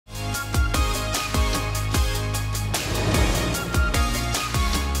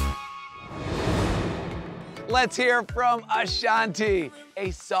Let's hear from Ashanti,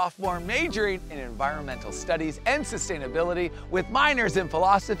 a sophomore majoring in environmental studies and sustainability with minors in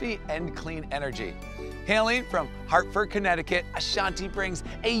philosophy and clean energy. Hailing from Hartford, Connecticut, Ashanti brings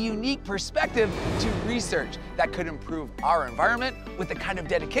a unique perspective to research that could improve our environment with the kind of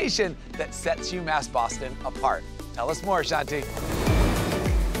dedication that sets UMass Boston apart. Tell us more, Ashanti.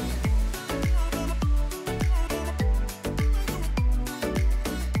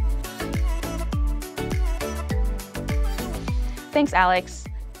 Thanks, Alex.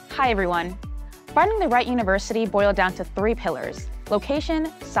 Hi, everyone. Finding the right university boiled down to 3 pillars: location,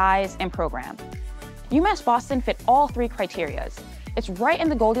 size, and program. UMass Boston fit all 3 criteria. It's right in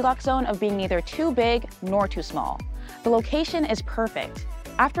the Goldilocks zone of being neither too big nor too small. The location is perfect.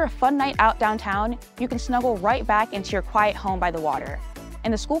 After a fun night out downtown, you can snuggle right back into your quiet home by the water.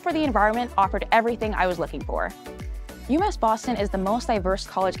 And the School for the Environment offered everything I was looking for. UMass Boston is the most diverse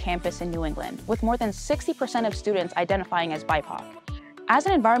college campus in New England, with more than 60% of students identifying as BIPOC. As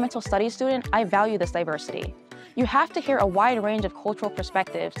an environmental studies student, I value this diversity. You have to hear a wide range of cultural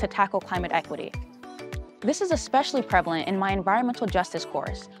perspectives to tackle climate equity. This is especially prevalent in my environmental justice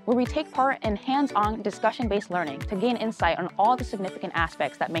course, where we take part in hands-on discussion-based learning to gain insight on all the significant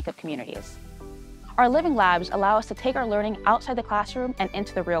aspects that make up communities. Our Living Labs allow us to take our learning outside the classroom and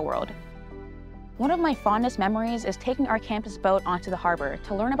into the real world. One of my fondest memories is taking our campus boat onto the harbor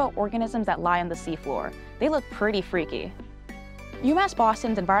to learn about organisms that lie on the seafloor. They look pretty freaky. UMass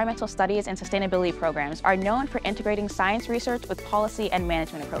Boston's environmental studies and sustainability programs are known for integrating science research with policy and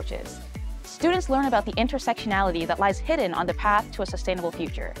management approaches. Students learn about the intersectionality that lies hidden on the path to a sustainable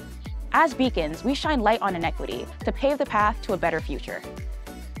future. As beacons, we shine light on inequity to pave the path to a better future.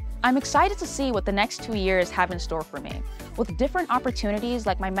 I'm excited to see what the next 2 years have in store for me. With different opportunities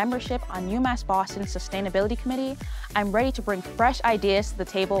like my membership on UMass Boston's Sustainability Committee, I'm ready to bring fresh ideas to the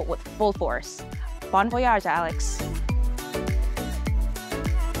table with full force. Bon voyage, Alex.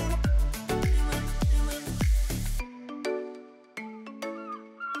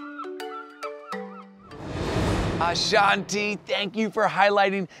 Ashanti, thank you for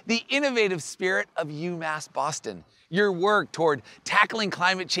highlighting the innovative spirit of UMass Boston. Your work toward tackling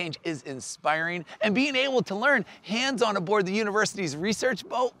climate change is inspiring, and being able to learn hands-on aboard the university's research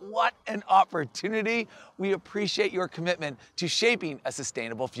boat, what an opportunity. We appreciate your commitment to shaping a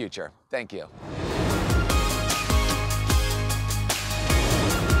sustainable future. Thank you.